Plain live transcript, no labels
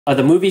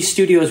The movie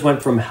studios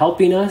went from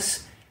helping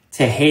us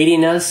to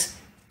hating us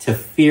to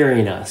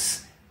fearing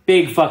us.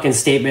 Big fucking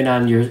statement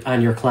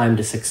on your climb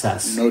to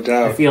success. No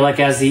doubt. I feel like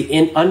as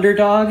the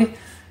underdog,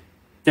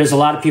 there's a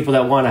lot of people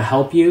that want to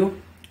help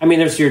you. I mean,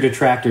 there's your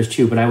detractors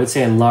too, but I would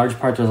say in large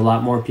part there's a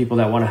lot more people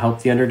that want to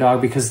help the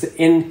underdog because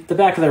in the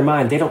back of their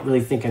mind, they don't really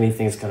think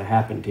anything's going to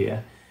happen to you.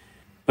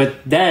 But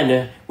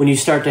then when you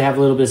start to have a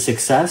little bit of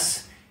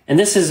success, and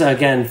this is,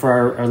 again,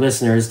 for our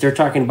listeners, they're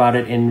talking about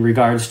it in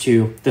regards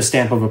to the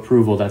stamp of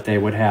approval that they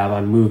would have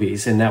on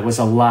movies. And that was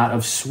a lot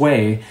of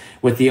sway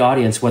with the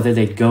audience, whether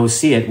they'd go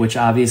see it, which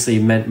obviously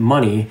meant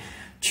money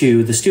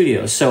to the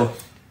studios. So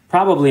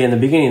probably in the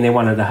beginning, they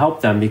wanted to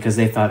help them because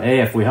they thought, hey,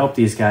 if we help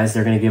these guys,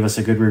 they're going to give us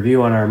a good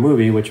review on our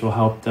movie, which will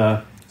help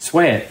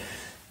sway it.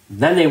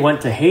 Then they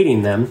went to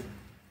hating them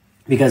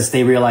because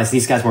they realized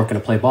these guys weren't going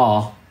to play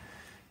ball.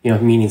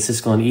 Meaning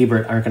Siskel and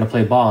Ebert aren't going to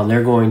play ball, and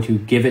they're going to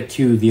give it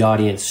to the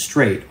audience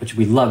straight, which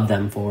we love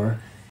them for.